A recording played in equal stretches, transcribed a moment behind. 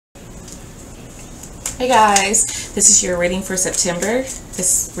Hey guys, this is your reading for September.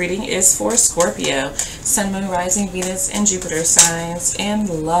 This reading is for Scorpio, Sun, Moon, Rising, Venus, and Jupiter signs, and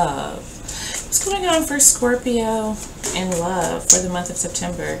love. What's going on for Scorpio and love for the month of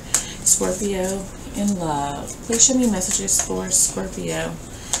September? Scorpio in love. Please show me messages for Scorpio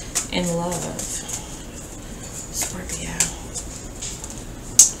in love. Scorpio.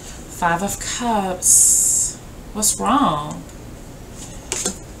 Five of Cups. What's wrong?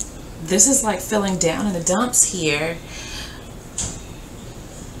 This is like feeling down in the dumps here.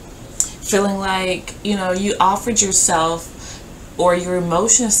 Feeling like, you know, you offered yourself or your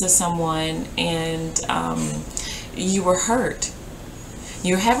emotions to someone and you were hurt.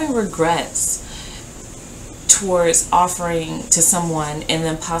 You're having regrets towards offering to someone and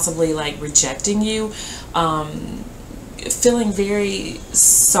then possibly like rejecting you. Feeling very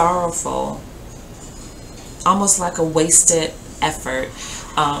sorrowful. Almost like a wasted effort.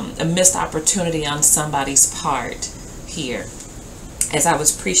 A missed opportunity on somebody's part here. As I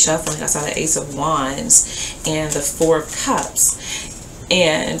was pre-shuffling, I saw the Ace of Wands and the Four of Cups.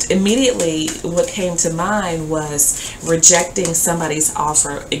 And immediately what came to mind was rejecting somebody's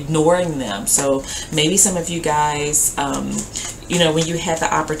offer, ignoring them. So maybe some of you guys, you know, when you had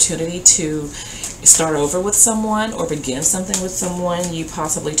the opportunity to start over with someone or begin something with someone, you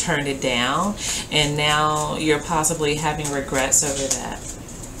possibly turned it down. And now you're possibly having regrets over that.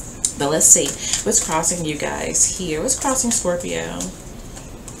 But let's see what's crossing you guys here. What's crossing Scorpio?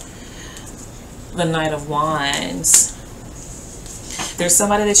 The Knight of Wands. There's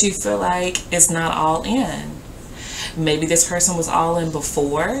somebody that you feel like is not all in. Maybe this person was all in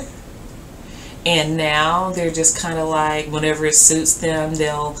before, and now they're just kind of like, whenever it suits them,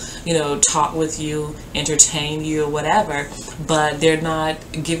 they'll, you know, talk with you, entertain you, or whatever, but they're not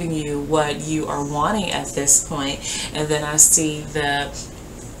giving you what you are wanting at this point. And then I see the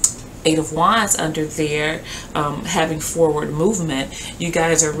Eight of Wands under there, having forward movement. You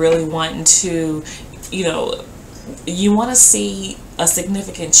guys are really wanting to, you know, you want to see a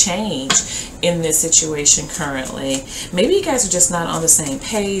significant change in this situation currently. Maybe you guys are just not on the same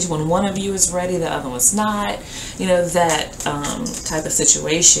page. When one of you is ready, the other one's not. You know, that type of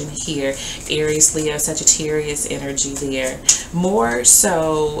situation here. Aries, Leo, Sagittarius energy there. More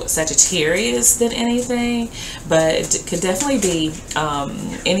so Sagittarius than anything, but it could definitely be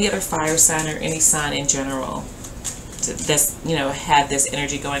any other fire sign or any sign in general that's, you know, have this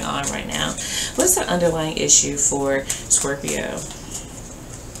energy going on right now. What's the underlying issue for Scorpio?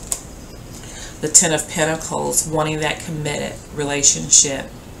 The Ten of Pentacles, wanting that committed relationship,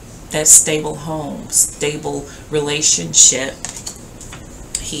 that stable home, stable relationship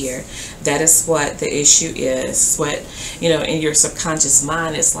here. That is what the issue is. What, you know, in your subconscious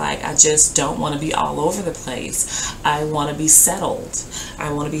mind, it's like, I just don't want to be all over the place. I want to be settled.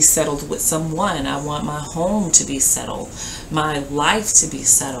 I want to be settled with someone. I want my home to be settled, my life to be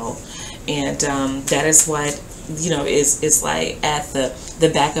settled. And that is what, you know, is like at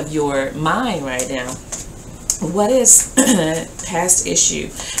the back of your mind right now. What is past issue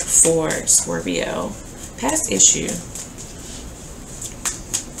for Scorpio? Past issue,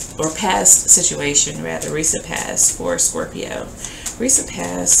 or past situation rather, recent past for Scorpio. Recent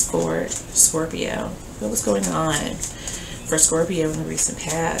past for Scorpio. What was going on for Scorpio in the recent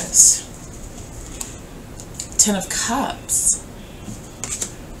past? Ten of Cups.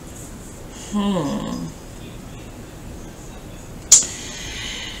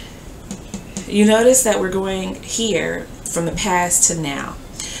 You notice that we're going here from the past to now.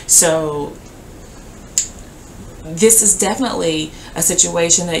 So this is definitely a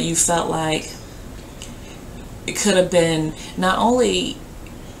situation that you felt like it could have been not only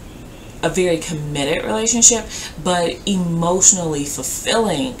a very committed relationship, but emotionally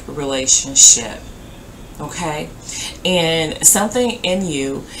fulfilling relationship. Okay? And something in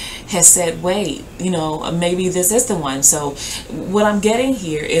you has said, wait, you know, maybe this is the one. So what I'm getting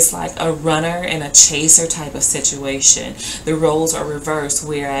here is like a runner and a chaser type of situation. The roles are reversed,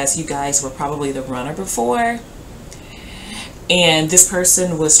 whereas you guys were probably the runner before. And this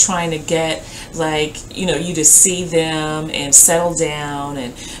person was trying to get, like, you know, you to see them and settle down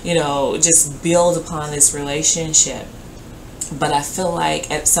and, you know, just build upon this relationship. But I feel like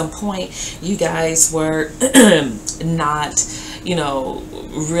at some point you guys were not, you know,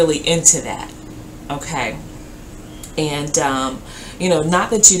 really into that. Okay. And, you know,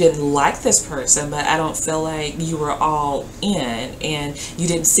 not that you didn't like this person, but I don't feel like you were all in and you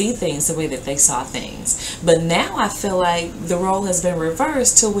didn't see things the way that they saw things. But now I feel like the role has been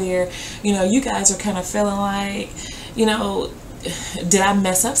reversed to where, you know, you guys are kind of feeling like, you know, did I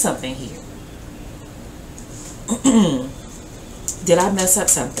mess up something here? Did I mess up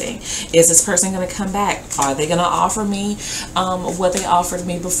something? Is this person going to come back? Are they going to offer me what they offered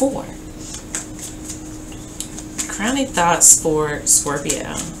me before? Crowning thoughts for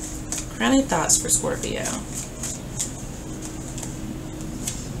Scorpio. Crowning thoughts for Scorpio.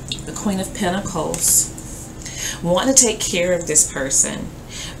 The Queen of Pentacles. Wanting to take care of this person.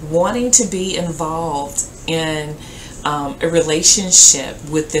 Wanting to be involved in a relationship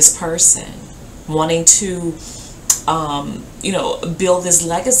with this person. Wanting to you know, build this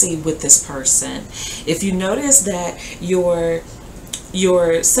legacy with this person. If you notice that your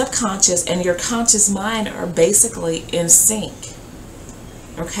subconscious and your conscious mind are basically in sync,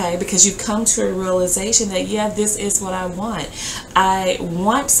 okay, because you've come to a realization that, yeah, this is what I want. I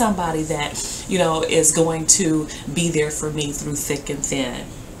want somebody that, you know, is going to be there for me through thick and thin.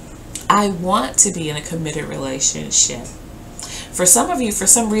 I want to be in a committed relationship. For some of you, for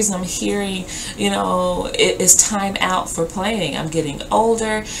some reason, I'm hearing, you know, it is time out for playing. I'm getting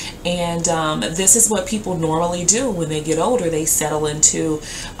older, and this is what people normally do when they get older. They settle into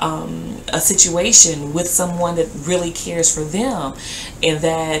a situation with someone that really cares for them, and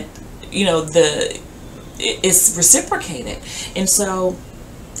that, you know, it's reciprocated. And so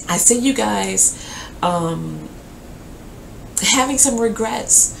I see you guys having some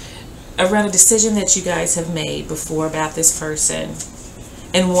regrets around a decision that you guys have made before about this person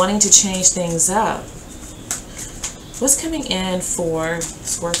and wanting to change things up. What's coming in for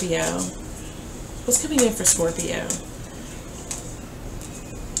Scorpio? What's coming in for Scorpio?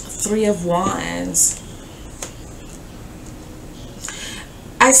 Three of Wands.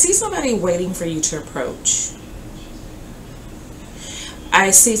 I see somebody waiting for you to approach.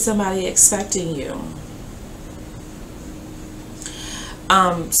 I see somebody expecting you.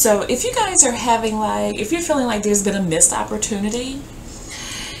 So if you guys are having if you're feeling like there's been a missed opportunity,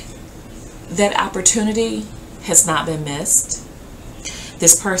 that opportunity has not been missed.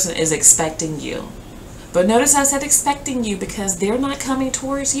 This person is expecting you. But notice I said expecting you because they're not coming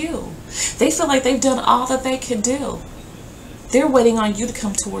towards you. They feel like they've done all that they could do. They're waiting on you to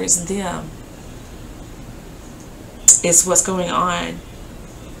come towards them. It's what's going on.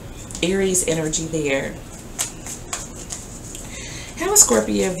 Aries energy there. How is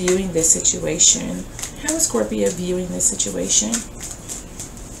Scorpio viewing this situation? How is Scorpio viewing this situation?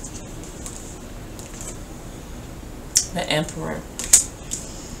 The Emperor.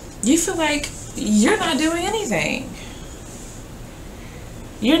 You feel like you're not doing anything.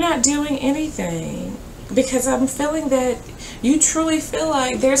 You're not doing anything because I'm feeling that you truly feel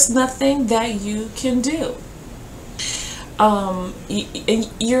like there's nothing that you can do.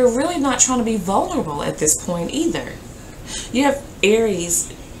 You're really not trying to be vulnerable at this point either. You have Aries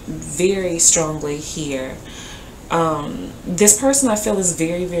very strongly here. This person I feel is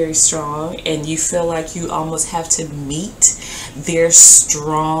very, very strong, and you feel like you almost have to meet their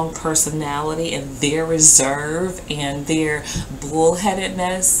strong personality and their reserve and their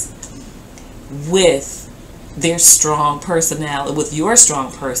bullheadedness with their strong personality, with your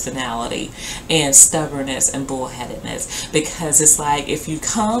strong personality and stubbornness and bullheadedness. Because it's like if you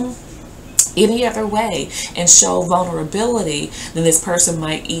come any other way and show vulnerability, then this person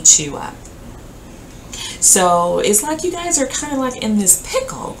might eat you up. So it's like you guys are kind of like in this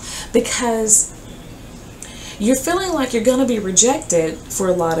pickle because you're feeling like you're going to be rejected for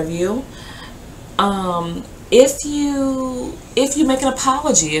a lot of you. If you make an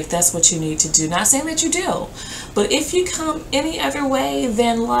apology, if that's what you need to do, not saying that you do, but if you come any other way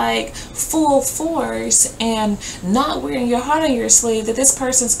than like full force and not wearing your heart on your sleeve, that this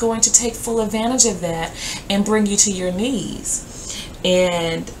person's going to take full advantage of that and bring you to your knees.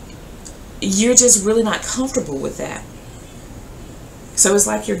 And you're just really not comfortable with that. So it's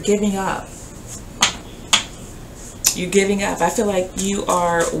like you're giving up. You're giving up. I feel like you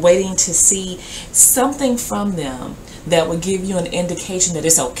are waiting to see something from them that would give you an indication that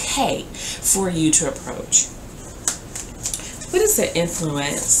it's okay for you to approach. What is the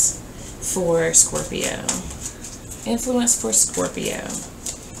influence for Scorpio? Influence for Scorpio.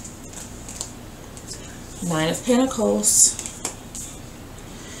 Nine of Pentacles.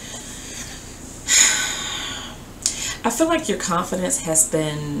 I feel like your confidence has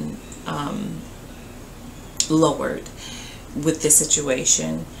been lowered with this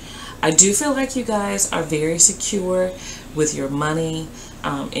situation. I do feel like you guys are very secure with your money,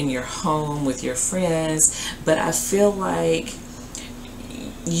 in your home, with your friends, but I feel like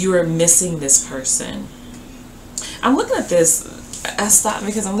you are missing this person. I'm looking at this. I stopped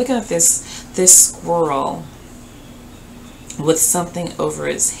because I'm looking at this squirrel with something over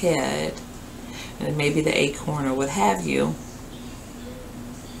its head, and maybe the acorn or what have you.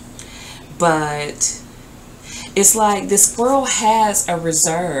 But It's like this squirrel has a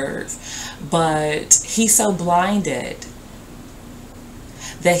reserve, but he's so blinded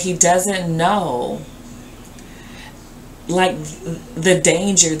that he doesn't know, like, the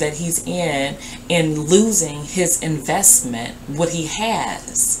danger that he's in losing his investment, what he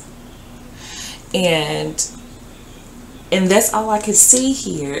has. And that's all I could see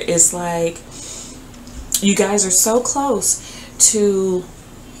here, is like, you guys are so close to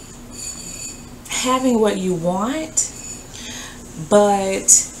having what you want,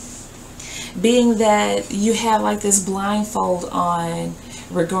 but being that you have like this blindfold on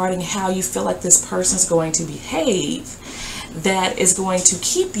regarding how you feel like this person's going to behave, that is going to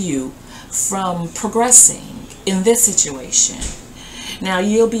keep you from progressing in this situation. Now,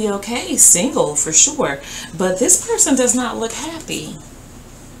 you'll be okay single for sure, but this person does not look happy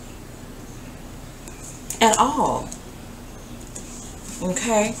at all.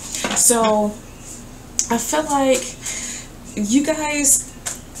 Okay, so I feel like you guys,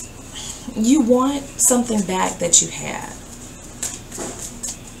 you want something back that you had,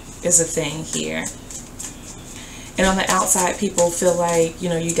 is a thing here. And on the outside, people feel like, you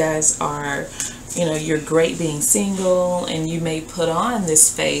know, you guys are, you know, you're great being single, and you may put on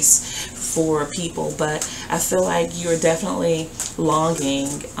this face for people, but I feel like you're definitely longing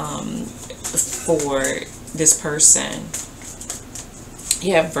for this person.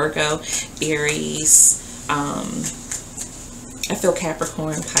 You have Virgo, Aries, I feel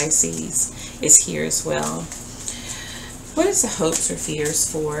Capricorn, Pisces is here as well. What is the hopes or fears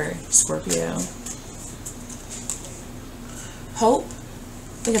for Scorpio? Hope.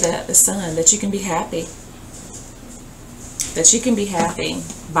 Look at that, the sun, that you can be happy. That you can be happy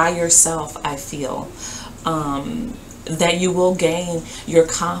by yourself, I feel. That you will gain your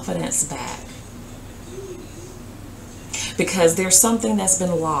confidence back. Because there's something that's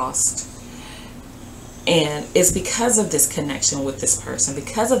been lost. And it's because of this connection with this person.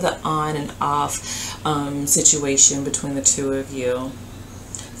 Because of the on and off situation between the two of you.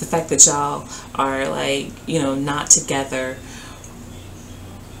 The fact that y'all are, like, you know, not together.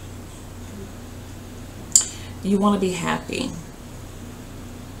 You want to be happy.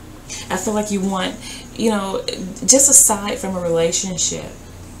 I feel like you want, you know, just aside from a relationship,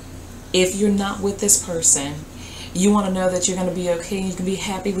 if you're not with this person, you want to know that you're going to be okay and you can be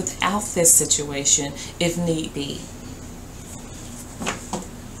happy without this situation if need be.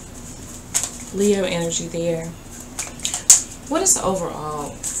 Leo energy there. What is the overall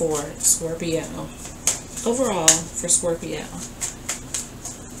for Scorpio? Overall for Scorpio.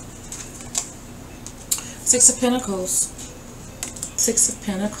 Six of Pentacles. Six of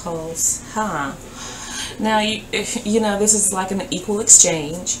Pentacles. Huh. Now, you know, this is like an equal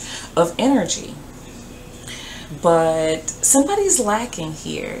exchange of energy. But somebody's lacking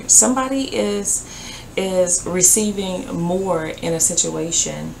here. Somebody is receiving more in a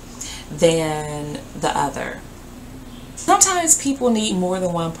situation than the other. Sometimes people need more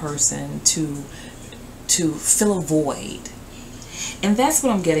than one person to fill a void. And that's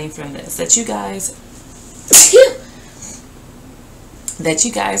what I'm getting from this. That you guys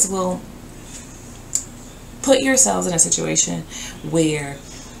will put yourselves in a situation where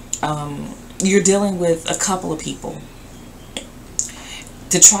you're dealing with a couple of people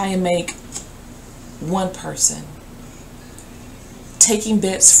to try and make one person, taking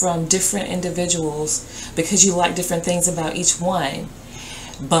bits from different individuals because you like different things about each one,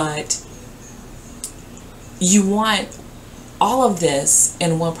 but you want all of this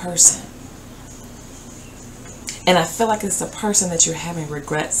in one person. And I feel like it's the person that you're having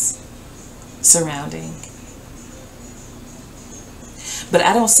regrets surrounding. But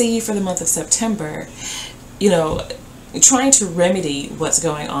I don't see you for the month of September, you know, trying to remedy what's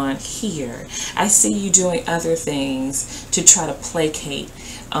going on here. I see you doing other things to try to placate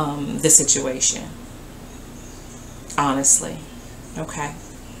the situation. Honestly. Okay.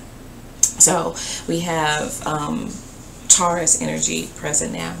 So we have Taurus energy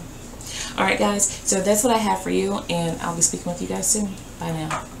present now. Alright guys, so that's what I have for you, and I'll be speaking with you guys soon. Bye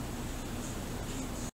now.